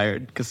to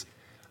retired because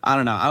I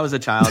don't know. I was a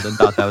child and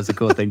thought that was a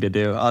cool thing to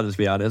do. I'll just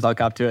be honest. I'll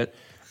cop to it.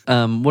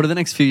 What are the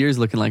next few years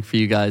looking like for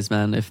you guys,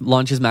 man? If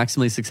launch is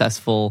maximally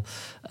successful,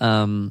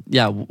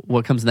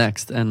 what comes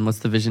next? And what's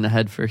the vision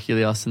ahead for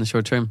Helios in the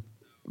short term?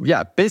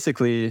 Yeah,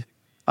 basically,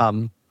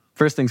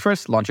 first things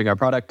first, launching our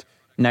product.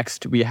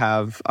 Next, we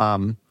have,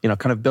 kind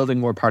of building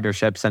more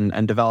partnerships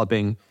and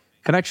developing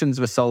connections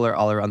with solar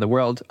all around the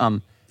world.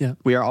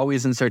 We are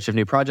always in search of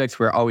new projects.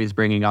 We're always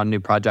bringing on new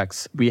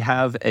projects. We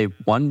have a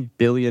 $1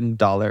 billion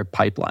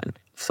pipeline of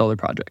solar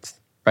projects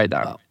right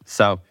now. Wow.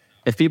 So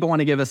if people want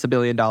to give us $1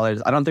 billion,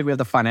 I don't think we have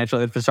the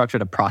financial infrastructure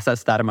to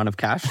process that amount of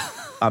cash.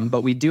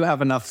 But we do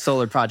have enough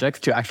solar projects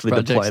to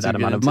actually deploy that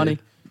amount of money.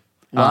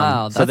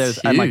 Wow,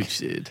 that's huge,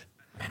 dude.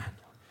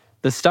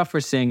 The stuff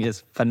we're seeing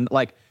is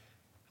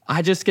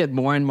I just get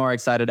more and more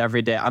excited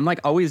every day. I'm like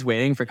always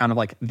waiting for kind of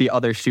like the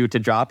other shoe to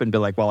drop and be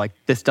like, well, like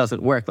this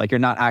doesn't work. Like you're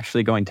not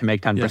actually going to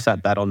make 10%. Yeah.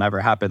 That'll never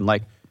happen.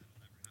 Like,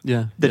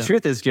 the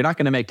truth is you're not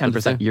going to make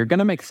 10%. You're going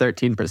to make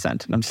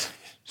 13%. And I'm just,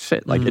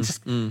 shit. Like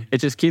it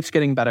just keeps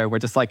getting better. We're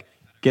just like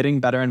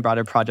getting better and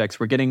broader projects.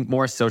 We're getting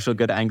more social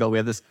good angle. We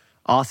have this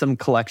awesome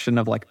collection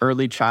of like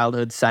early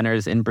childhood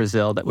centers in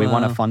Brazil that we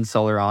want to fund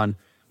solar on,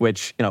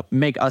 which,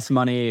 make us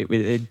money.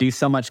 They do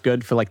so much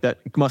good for like the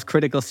most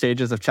critical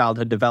stages of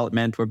childhood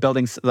development. We're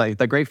building, like,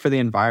 they're great for the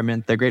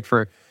environment. They're great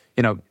for,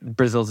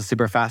 Brazil's a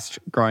super fast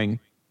growing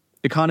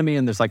economy.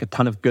 And there's like a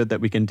ton of good that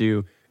we can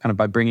do kind of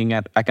by bringing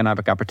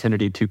economic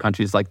opportunity to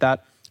countries like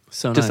that.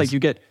 So just nice. like you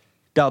get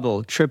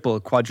double, triple,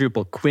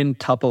 quadruple,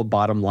 quintuple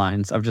bottom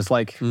lines of just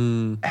like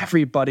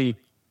everybody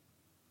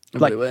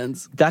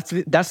wins. That's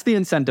the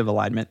incentive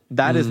alignment.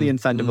 That is the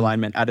incentive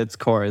alignment at its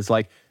core, is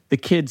like, the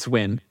kids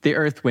win, the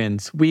earth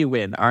wins, we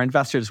win, our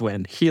investors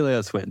win,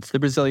 Helios wins, the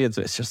Brazilians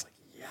win. It's just like,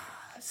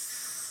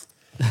 yes.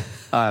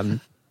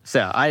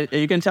 So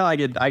you can tell I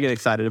get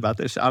excited about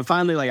this. I'm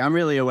finally I'm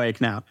really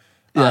awake now.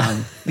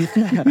 Yeah.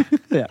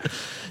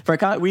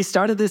 We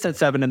started this at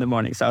 7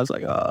 a.m, so I was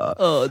like,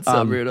 it's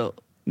so brutal.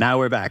 Now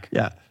we're back.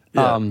 Yeah.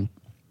 That's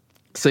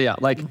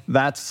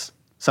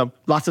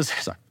lots of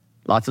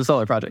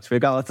solar projects.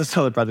 We've got lots of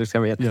solar projects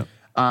coming in. Yeah.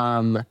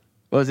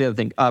 What was the other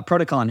thing?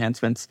 Protocol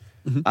enhancements.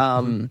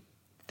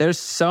 There's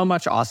so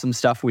much awesome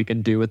stuff we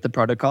can do with the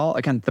protocol.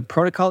 Again, the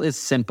protocol is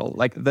simple.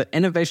 Like the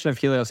innovation of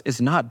Helios is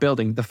not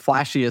building the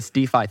flashiest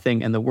DeFi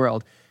thing in the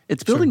world.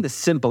 It's building the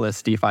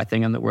simplest DeFi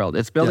thing in the world.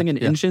 It's building an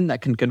engine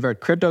that can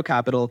convert crypto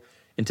capital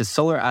into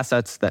solar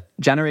assets that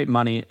generate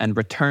money and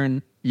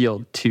return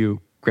yield to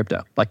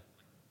crypto. Like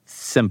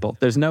simple.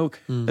 There's no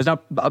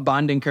a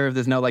bonding curve.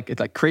 There's no it's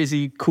like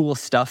crazy cool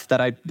stuff that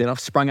I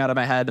sprung out of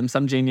my head. I'm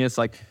some genius.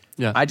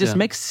 I just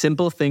make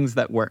simple things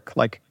that work.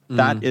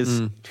 That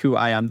is who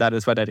I am. That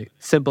is what I do.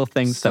 Simple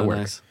things that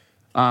work.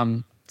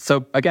 Nice.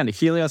 So again,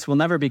 Helios will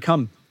never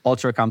become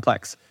ultra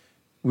complex.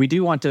 We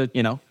do want to,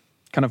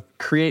 kind of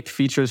create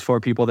features for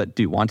people that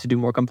do want to do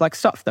more complex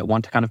stuff, that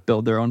want to kind of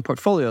build their own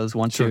portfolios,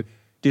 want to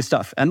do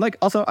stuff. And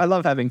also I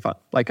love having fun.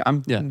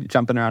 I'm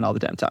jumping around all the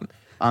damn time.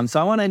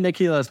 So I want to make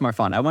Helios more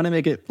fun. I want to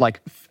make it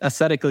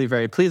aesthetically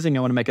very pleasing.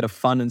 I want to make it a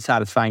fun and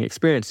satisfying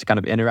experience to kind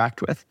of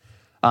interact with.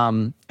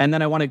 And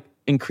then I want to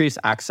increase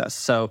access.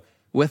 So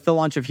with the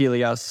launch of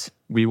Helios,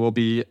 we will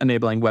be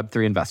enabling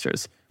Web3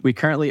 investors. We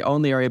currently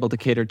only are able to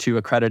cater to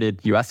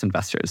accredited US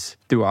investors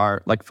through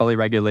our fully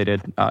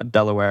regulated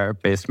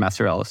Delaware-based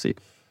master LLC.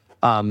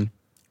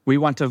 We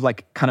want to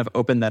kind of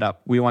open that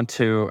up. We want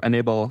to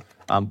enable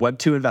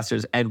Web2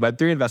 investors and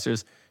Web3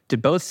 investors to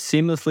both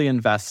seamlessly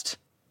invest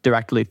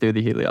directly through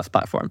the Helios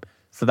platform.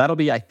 So that'll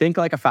be, I think,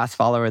 like a fast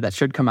follower that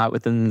should come out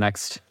within the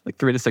next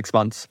 3 to 6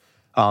 months.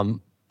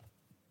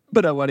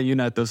 But I want to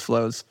unite those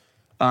flows.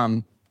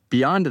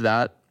 Beyond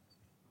that,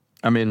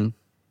 I mean,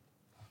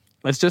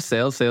 it's just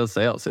sales.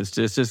 It's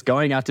just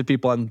going out to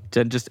people and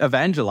just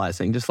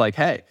evangelizing. Just like,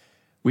 hey,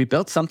 we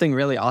built something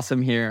really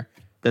awesome here.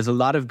 There's a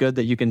lot of good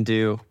that you can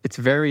do. It's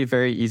very,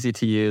 very easy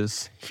to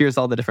use. Here's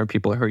all the different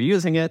people who are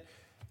using it.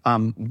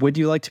 Would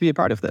you like to be a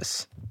part of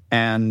this?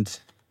 And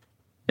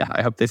yeah,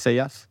 I hope they say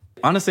yes.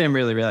 Honestly, I'm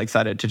really, really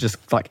excited to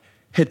just like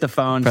hit the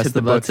phone, Press hit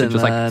the button, books, and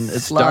just man. like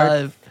It's start.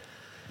 live.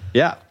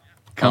 Yeah,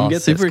 come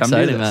get super this. Come do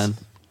excited, this.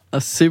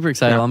 man. Super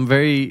excited. Yeah. I'm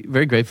very,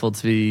 very grateful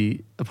to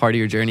be a part of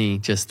your journey,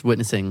 just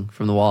witnessing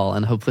from the wall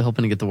and hopefully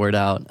hoping to get the word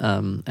out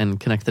and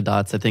connect the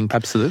dots. I think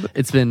Absolutely.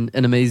 it's been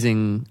an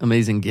amazing,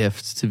 amazing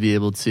gift to be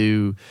able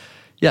to,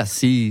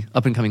 see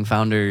up and coming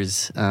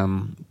founders.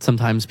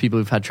 Sometimes people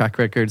who've had track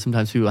records,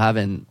 sometimes people who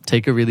haven't,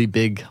 take a really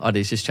big,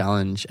 audacious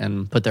challenge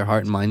and put their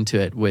heart and mind to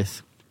it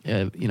with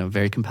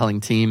very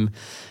compelling team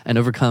and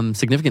overcome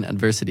significant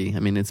adversity. I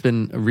mean, it's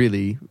been a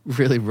really,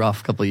 really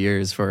rough couple of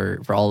years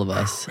for all of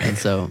us. And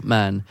so,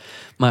 man,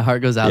 my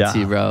heart goes out to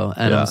you, bro.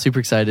 And I'm super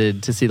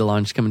excited to see the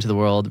launch come into the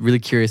world. Really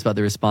curious about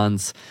the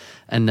response.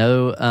 And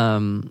know,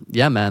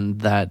 man,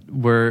 that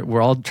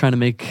we're all trying to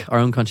make our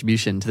own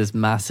contribution to this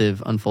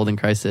massive unfolding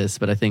crisis.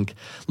 But I think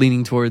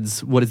leaning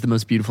towards what is the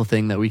most beautiful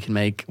thing that we can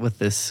make with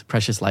this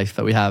precious life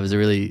that we have is a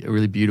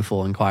really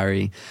beautiful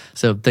inquiry.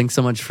 So thanks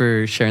so much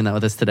for sharing that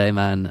with us today,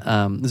 man.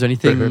 Is there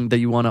anything that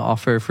you want to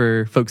offer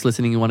for folks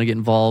listening who want to get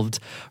involved,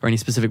 or any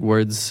specific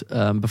words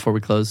before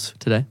we close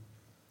today?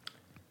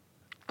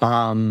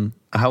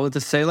 I would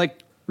just say,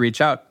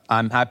 reach out.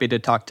 I'm happy to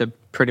talk to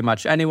pretty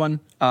much anyone.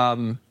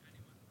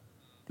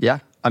 Yeah,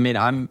 I mean,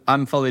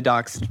 I'm fully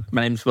doxxed.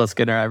 My name's Will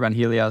Skinner. I run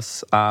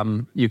Helios.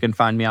 You can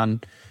find me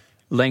on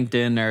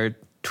LinkedIn or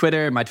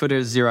Twitter. My Twitter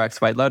is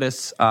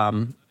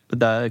 0xWhiteLotus.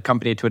 The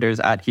company Twitter is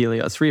at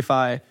Helios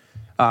Refi.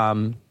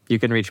 You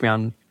can reach me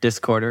on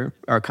Discord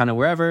or kind of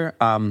wherever.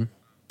 I'm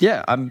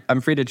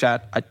free to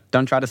chat.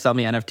 Don't try to sell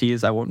me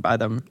NFTs. I won't buy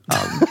them.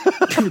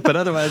 But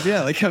otherwise,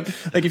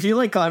 if you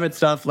like climate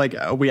stuff,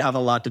 we have a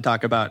lot to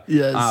talk about.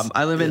 Yes.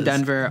 I live in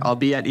Denver. I'll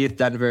be at ETH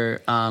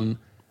Denver.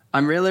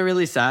 I'm really,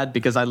 really sad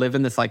because I live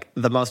in this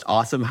the most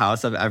awesome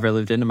house I've ever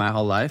lived in my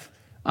whole life.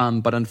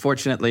 But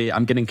unfortunately,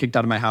 I'm getting kicked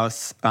out of my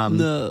house.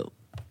 No.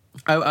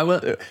 I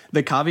will.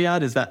 The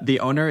caveat is that the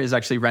owner is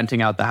actually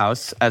renting out the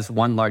house as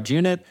one large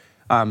unit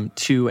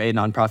to a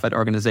nonprofit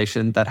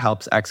organization that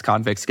helps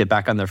ex-convicts get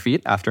back on their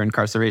feet after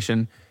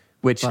incarceration,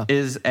 which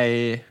is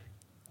a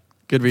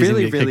good reason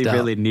really, to get really, kicked out.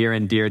 really near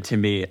and dear to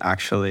me,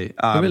 actually.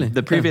 Really?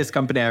 The previous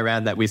company I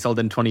ran that we sold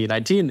in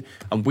 2019,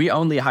 we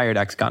only hired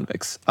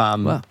ex-convicts.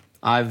 Wow.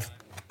 I've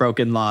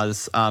broken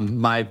laws.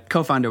 My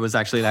co-founder was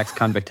actually an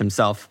ex-convict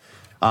himself.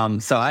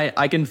 So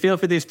I can feel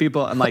for these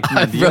people and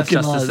the U.S.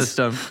 justice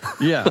system.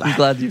 Yeah. I'm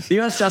glad you... The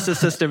U.S. justice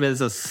system is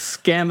a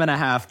scam and a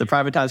half. The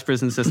privatized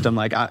prison system,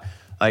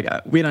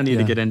 we don't need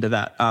to get into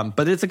that.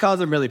 But it's a cause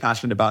I'm really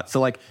passionate about.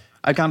 So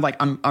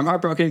I'm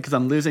heartbroken because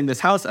I'm losing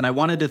this house, and I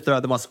wanted to throw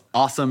the most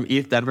awesome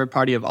ETH Denver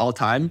party of all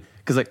time.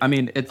 Because it's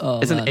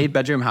an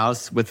 8-bedroom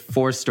house with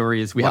 4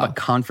 stories. We have a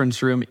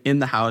conference room in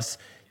the house.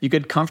 You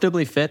could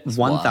comfortably fit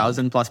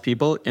 1,000 plus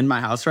people in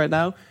my house right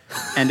now.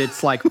 And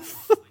it's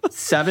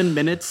 7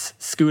 minutes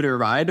scooter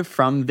ride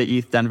from the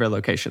ETH Denver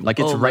location.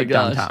 It's right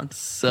downtown.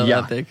 So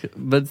epic.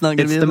 But it's not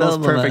going to be the available,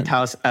 most perfect man.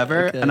 house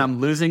ever. Okay. And I'm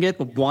losing it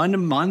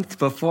 1 month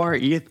before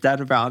ETH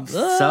Denver. I'm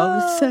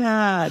so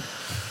sad.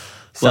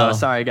 So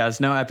sorry, guys.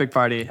 No epic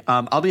party.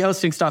 I'll be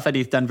hosting stuff at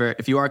ETH Denver.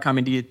 If you are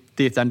coming to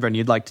ETH Denver and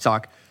you'd like to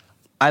talk,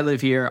 I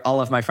live here.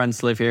 All of my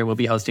friends live here. We'll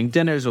be hosting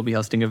dinners. We'll be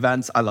hosting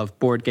events. I love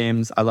board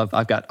games.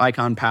 I've got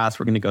Icon Pass.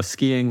 We're going to go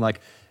skiing.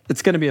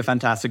 It's going to be a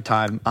fantastic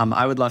time.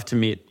 I would love to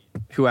meet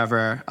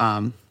whoever,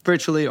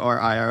 virtually or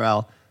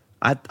IRL.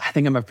 I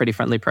think I'm a pretty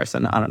friendly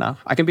person. I don't know.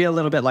 I can be a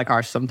little bit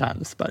harsh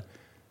sometimes, but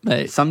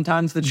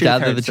sometimes the truth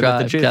gather hurts. The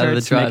tribe, the truth gather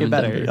hurts, the tribe make it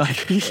better.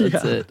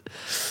 That's it.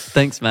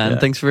 Thanks, man.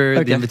 Thanks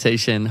for the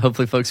invitation.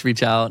 Hopefully folks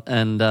reach out.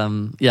 And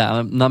I'm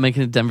not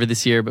making it to Denver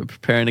this year, but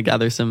preparing to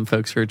gather some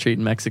folks for a retreat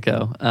in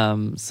Mexico.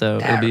 So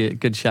it'll be a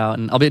good shout.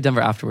 And I'll be at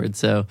Denver afterwards,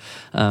 so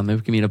maybe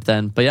we can meet up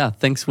then. But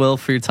thanks, Will,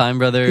 for your time,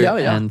 brother.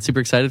 Yeah. And super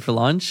excited for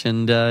launch.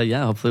 And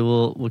hopefully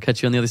we'll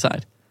catch you on the other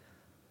side.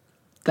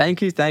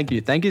 Thank you. Thank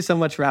you so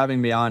much for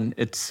having me on.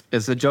 It's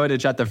a joy to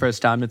chat the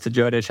first time. It's a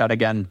joy to chat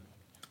again.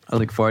 I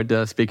look forward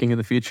to speaking in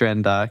the future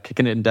and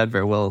kicking it in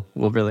Denver. We'll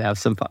really have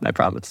some fun, I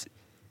promise.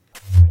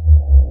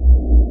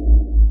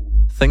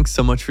 Thanks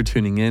so much for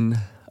tuning in.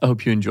 I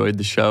hope you enjoyed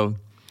the show.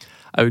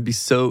 I would be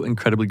so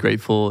incredibly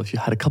grateful if you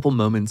had a couple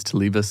moments to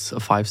leave us a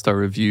 5-star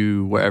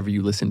review wherever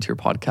you listen to your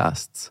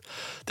podcasts.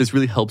 This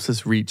really helps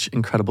us reach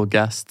incredible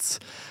guests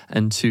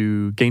and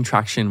to gain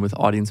traction with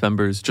audience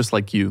members just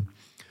like you,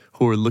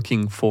 who are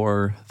looking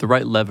for the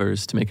right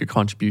levers to make a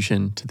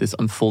contribution to this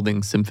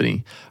unfolding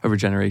symphony of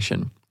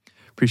regeneration.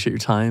 Appreciate your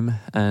time,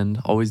 and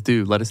always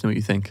do let us know what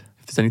you think.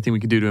 If there's anything we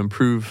can do to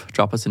improve,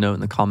 drop us a note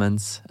in the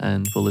comments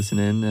and we'll listen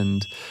in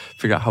and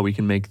figure out how we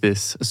can make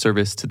this a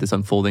service to this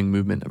unfolding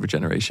movement of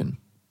regeneration.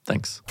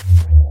 Thanks.